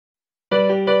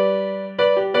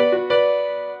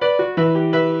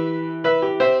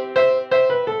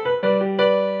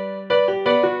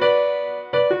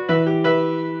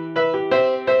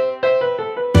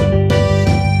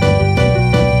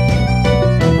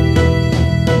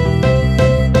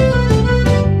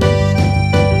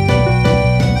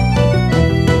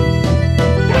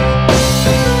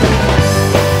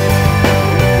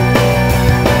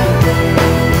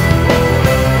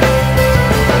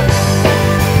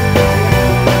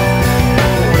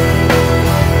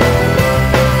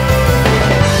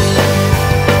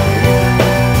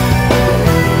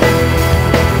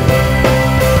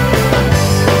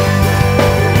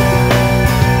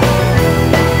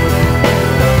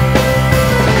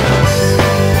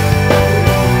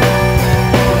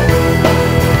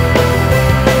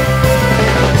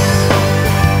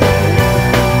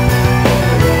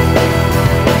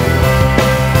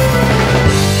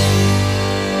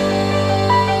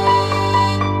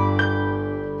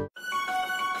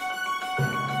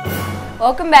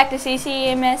Welcome back to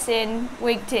CCMSN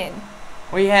Week 10.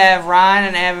 We have Ryan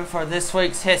and Evan for this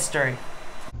week's history.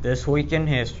 This week in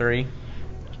history.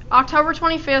 October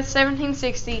 25th,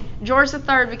 1760, George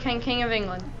III became King of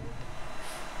England.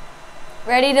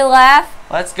 Ready to laugh?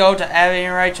 Let's go to Abby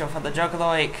and Rachel for the joke of the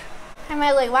week. Hey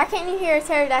Miley, why can't you hear a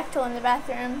pterodactyl in the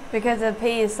bathroom? Because the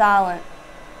P is silent.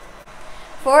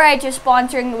 4-H is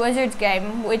sponsoring the Wizards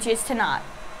game, which is tonight.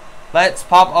 Let's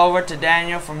pop over to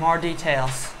Daniel for more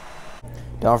details.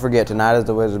 Don't forget, tonight is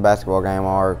the Wizards basketball game.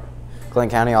 Our Clinton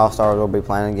County All-Stars will be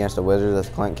playing against the Wizards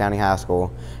at Clinton County High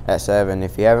School at 7.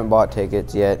 If you haven't bought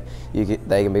tickets yet,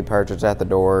 they can be purchased at the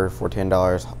door for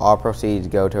 $10. All proceeds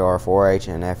go to our 4-H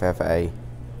and FFA.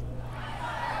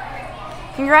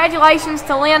 Congratulations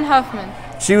to Lynn Huffman.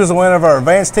 She was the winner of our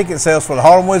advanced ticket sales for the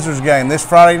Harlem Wizards game this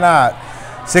Friday night.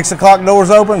 6 o'clock doors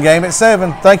open, game at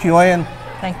 7. Thank you, Lynn.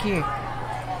 Thank you.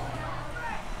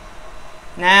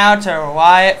 Now to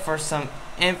Wyatt for some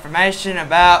information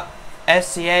about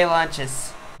FCA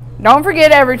lunches. Don't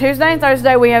forget, every Tuesday and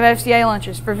Thursday we have FCA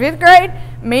lunches. For 5th grade,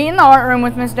 meet in the art room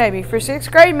with Miss Davy. For 6th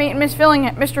grade, meet in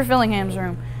Mr. Fillingham's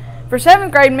room. For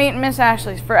 7th grade, meet in Miss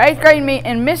Ashley's. For 8th grade, meet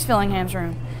in Miss Fillingham's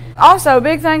room. Also,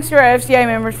 big thanks to our FCA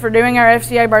members for doing our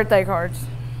FCA birthday cards.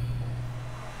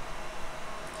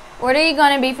 What are you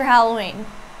going to be for Halloween?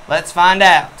 Let's find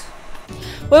out.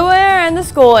 We went around the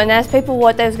school and asked people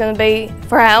what they was going to be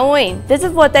for Halloween. This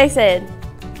is what they said.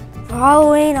 For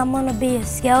Halloween, I'm going to be a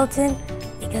skeleton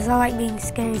because I like being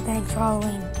scary things for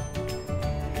Halloween.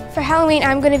 For Halloween,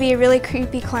 I'm going to be a really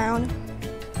creepy clown.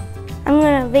 I'm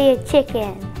going to be a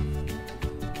chicken.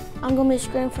 I'm going to be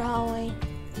Scream for Halloween.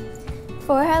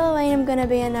 For Halloween, I'm going to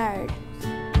be a nerd.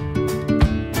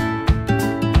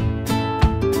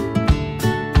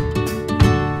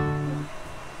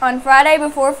 On Friday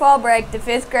before fall break, the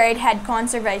 5th grade had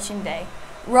Conservation Day.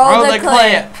 Roll the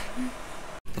clip.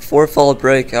 Before fall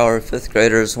break, our 5th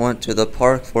graders went to the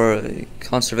park for a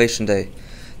Conservation Day.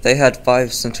 They had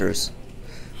 5 centers.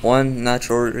 1,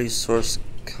 Natural Resource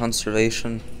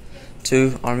Conservation.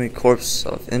 2, Army Corps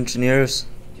of Engineers.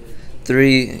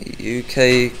 3,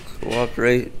 UK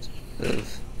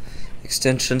Cooperative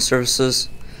Extension Services.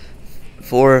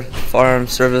 4, Farm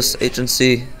Service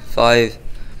Agency. 5,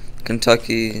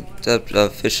 Kentucky Dept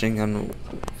of Fishing and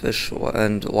Fish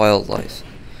and Wildlife.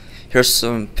 Here's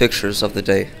some pictures of the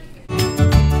day.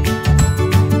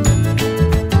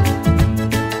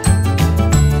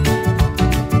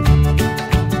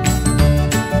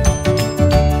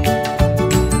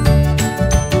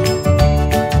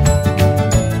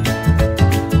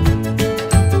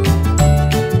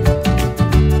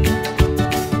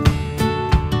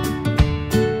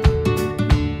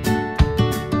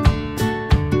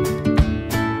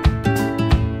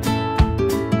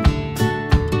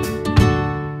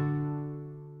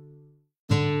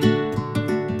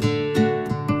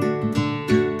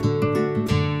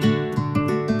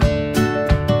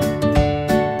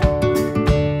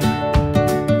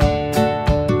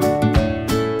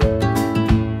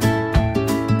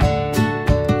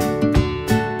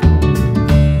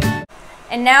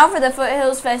 And now for the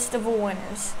Foothills Festival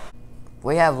winners.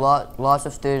 We have lots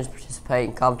of students participate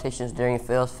in competitions during the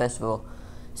Foothills Festival.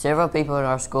 Several people in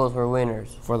our schools were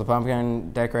winners. For the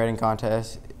pumpkin decorating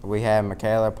contest, we had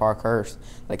Michaela Parkhurst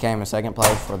that came in 2nd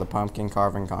place for the pumpkin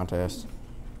carving contest.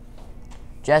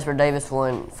 Jasper Davis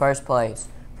won 1st place.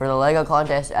 For the Lego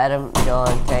contest, Adam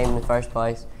John came in 1st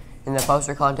place. In the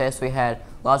poster contest, we had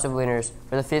lots of winners.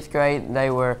 For the 5th grade,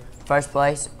 they were 1st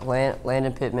place,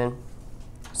 Landon Pittman.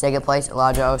 2nd place,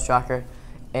 Elijah Ostraker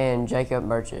and Jacob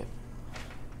Merchant.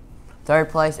 3rd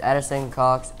place, Addison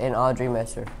Cox and Audrey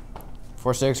Messer.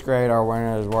 For 6th grade, our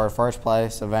winners were 1st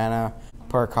place, Savannah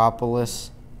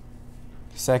Perkopoulos.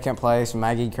 2nd place,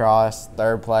 Maggie Cross.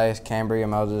 3rd place, Cambria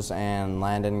Moses and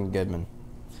Landon Goodman.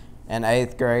 In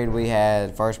 8th grade, we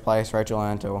had 1st place, Rachel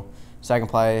Antle. 2nd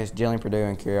place, Jillian Purdue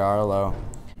and Kiara Lowe.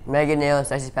 Megan Neal and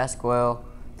Stacey Pasquale.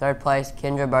 3rd place,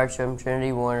 Kendra Bertram,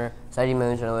 Trinity Warner, Sadie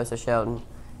Moons, and Alyssa Shelton.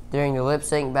 During the lip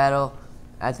sync battle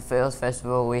at the Foothills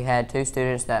Festival, we had 2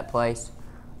 students that placed.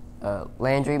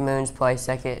 Landry Moons placed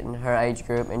 2nd in her age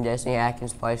group, and Destiny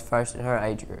Atkins placed 1st in her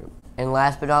age group. And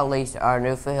last but not least, our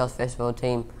new Foothills Festival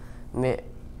team,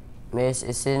 Miss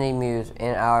is Sydney Muse,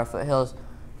 and our Foothills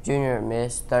Junior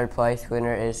Miss 3rd place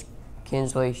winner is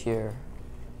Kinsley Shearer.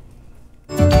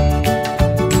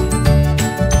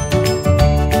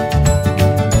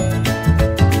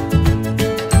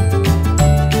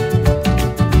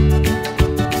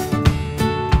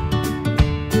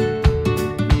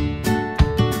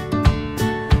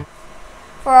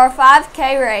 For our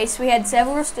 5K race, we had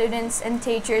several students and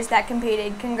teachers that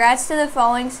competed. Congrats to the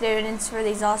following students for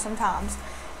these awesome times: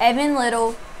 Evan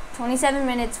Little, 27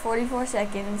 minutes, 44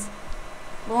 seconds.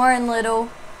 Lauren Little,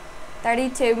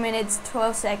 32 minutes,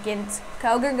 12 seconds.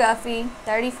 Koger Guffey,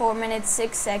 34 minutes,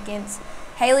 6 seconds.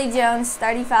 Haley Jones,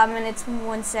 35 minutes,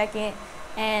 1 second.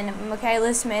 And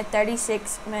Michaela Smith,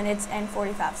 36 minutes and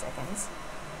 45 seconds.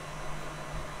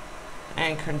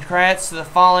 And congrats to the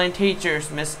following teachers: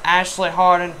 Miss Ashley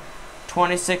Harden,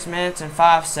 26 minutes and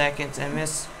 5 seconds, and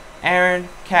Miss Erin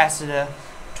Cassida,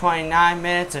 29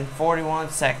 minutes and 41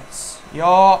 seconds.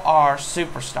 Y'all are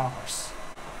superstars.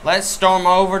 Let's storm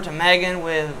over to Megan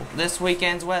with this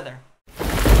weekend's weather.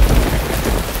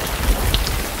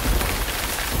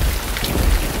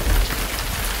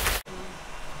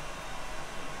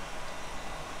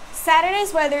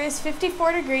 Saturday's weather is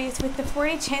 54 degrees with the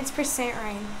 40%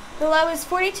 rain. The low is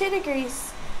 42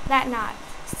 degrees that night.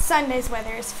 Sunday's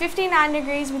weather is 59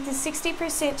 degrees with the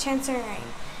 60% chance of rain.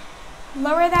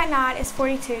 Lower that night is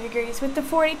 42 degrees with the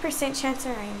 40% chance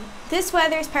of rain. This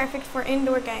weather is perfect for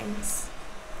indoor games.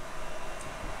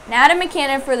 Now to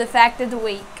McKenna for the fact of the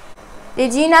week.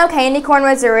 Did you know candy corn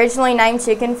was originally named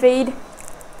chicken feed?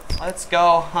 Let's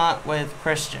go hunt with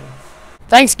Christian.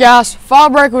 Thanks, guys. Fall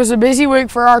break was a busy week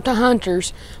for our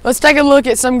hunters. Let's take a look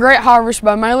at some great harvests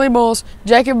by Maley Bulls,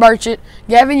 Jacob Burchett,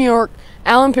 Gavin York,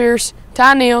 Alan Pierce,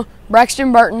 Ty Neal,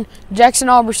 Braxton Burton, Jackson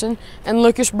Alberson, and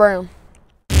Lucas Brown.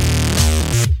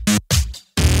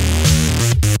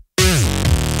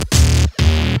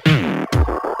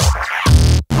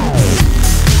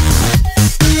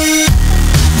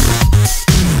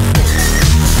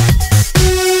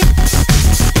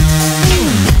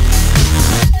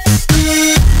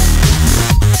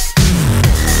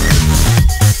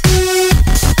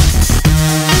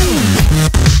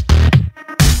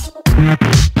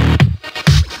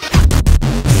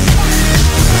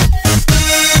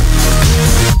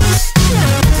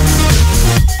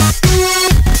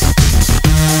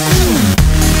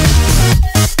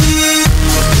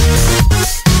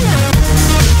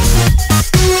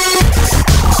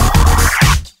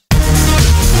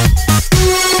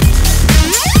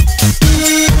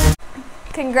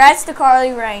 Congrats to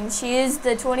Carly Rain. She is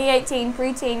the 2018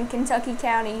 Preteen Kentucky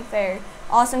County Fair.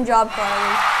 Awesome job,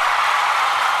 Carly.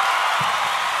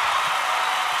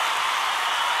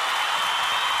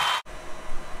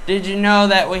 Did you know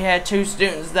that we had 2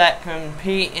 students that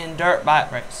compete in dirt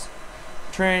bike race?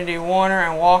 Trinity Warner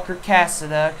and Walker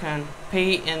Cassida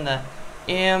compete in the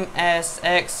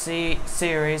MSXC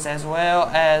series as well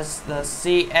as the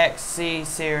CXC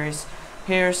series.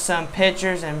 Here's some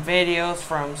pictures and videos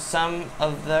from some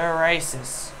of their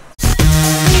races.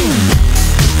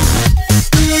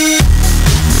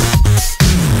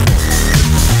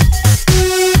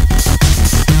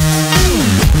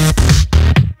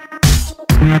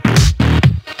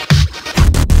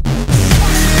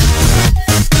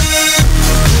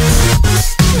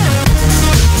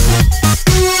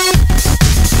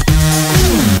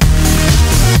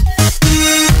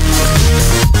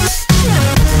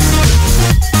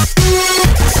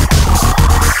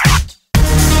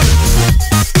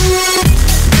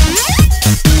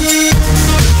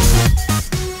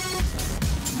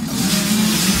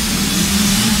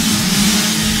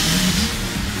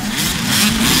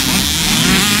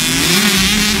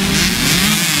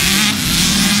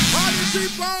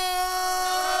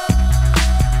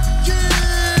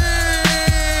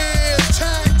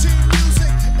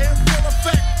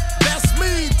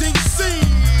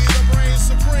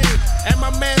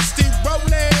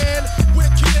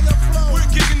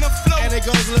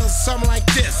 Something like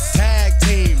this. Tag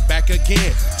team back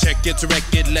again. Check it,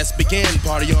 direct it, let's begin.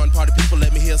 Party on, party people,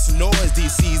 let me hear some noise.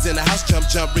 DC's in the house, jump,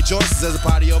 jump, rejoices. There's a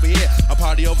party over here, a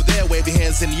party over there. Wave your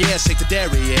hands in the air, shake the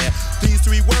dairy, yeah. These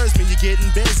 3 words mean you're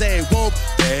getting busy. Whoop,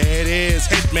 there it is,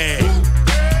 hit me. Whoop,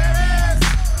 there it is.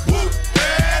 Whoop,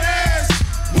 there it is.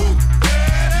 Whoop,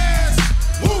 there it is.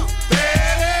 Whoop, there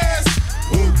it is.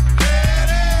 Whoop, there it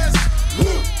is.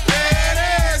 Whoop, there it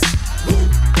is. Whoop,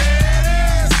 there it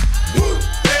is. Whoop,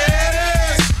 there it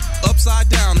is. Upside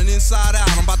down and inside out.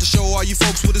 I'm about to show all you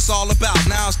folks what it's all about.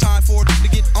 Now it's time for it to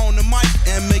get on the mic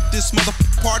and make this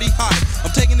party hype.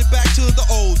 I'm taking it back to the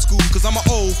old school, cause I'm an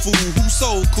old fool who's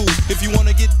so cool. If you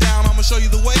wanna get down, I'ma show you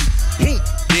the way. There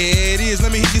it is,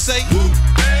 let me hear you say. Whoop,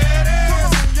 there it is. Come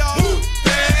on, y'all. Whoop,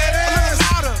 there it is.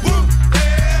 Louder. Whoop,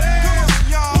 there it is. Come on,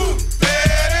 y'all. Whoop,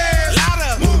 there it is.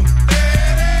 Louder. Whoop, there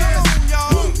it is. Come on,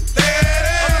 y'all. Whoop, there it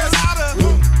is. Louder.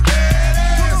 Whoop, there it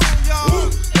is. Come on, y'all.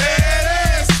 Whoop, there it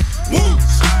is. Whoop,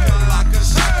 shaka laka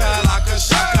shaka laka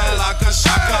shaka laka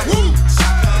shaka. Whoop,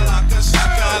 shaka laka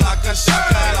shaka laka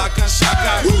shaka laka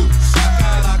shaka. Whoop, shaka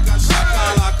laka shaka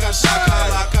laka shaka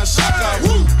laka shaka.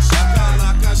 Whoop, shaka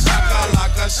laka shaka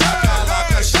laka shaka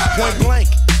laka shaka.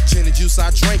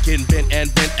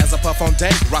 puff on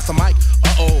dank, rock the mic.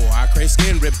 I crave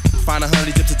skin rip. Find a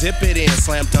honey dip to dip it in.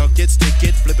 Slam dunk it, stick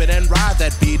it, flip it and ride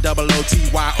that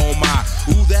B-double-O-T-Y, oh my.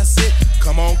 Ooh, that's it.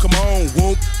 Come on,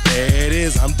 whoop. There it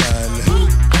is, I'm done. Whoop.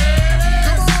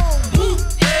 Come on, whoop.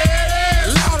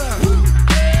 Louder. Whoop.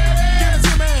 Give it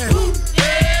to me. Whoop.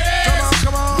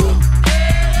 Come on.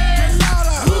 Get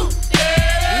louder. Whoop.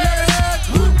 Let it hit.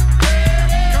 Whoop.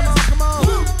 Come on.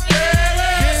 Whoop.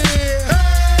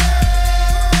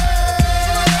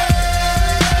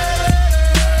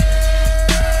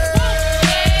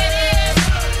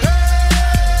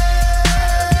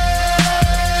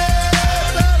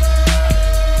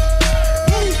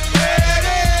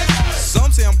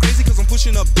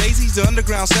 Pushing up daisies, the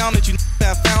underground sound that you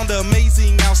have found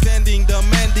amazing, outstanding,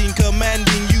 demanding,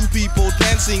 commanding, you people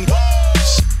dancing.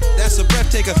 That's a breath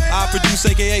taker. I produce,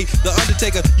 aka the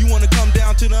Undertaker. You wanna come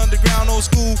down to the underground old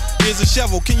school? Here's a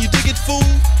shovel. Can you dig it, fool?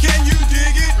 Can you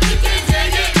dig it? We can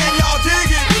dig it. Can y'all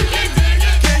dig it? We can dig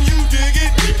it. Can you dig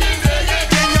it? We can dig it.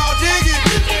 Can y'all dig it?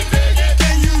 We can dig it.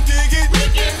 Can you dig it? We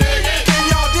can dig it. Can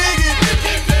y'all dig it? We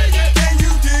can dig it. Can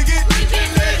you dig it? We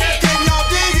can dig it. Can y'all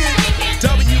dig it?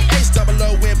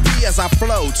 W-H-O-O-M-P as I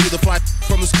flow to the fly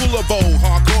from the school of bowl.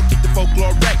 Hardcore, kick the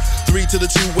folklore wreck. 3 to the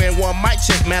 2 and 1 mic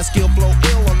check. Mass skill flow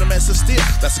ill on the mess of steel.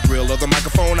 That's the grill of the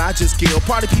microphone I just killed.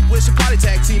 Party people, it's your party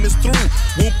tag team is through.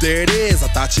 Whoop, there it is. I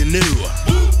thought you knew.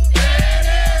 Whoop, there it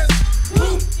is.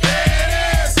 Whoop, there it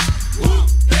is. Whoop,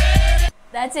 there it is.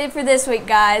 That's it for this week,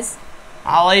 guys.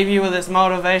 I'll leave you with this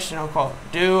motivational quote.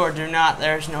 Do or do not,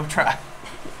 there's no try.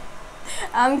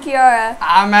 I'm Kiara.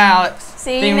 I'm Alex.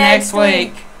 See you next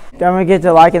week. Don't forget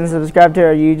to like and subscribe to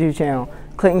our YouTube channel,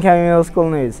 Clinton County Middle School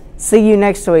News. See you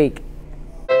next week.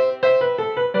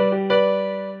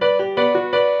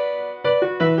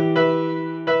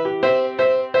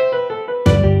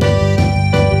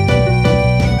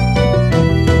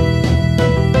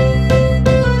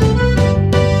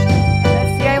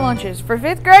 FCA lunches. For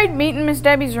 5th grade, meet in Miss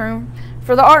Debbie's room.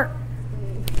 For the art.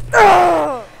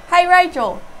 Hey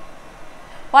Rachel,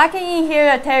 why can't you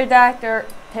hear a pterodactyl?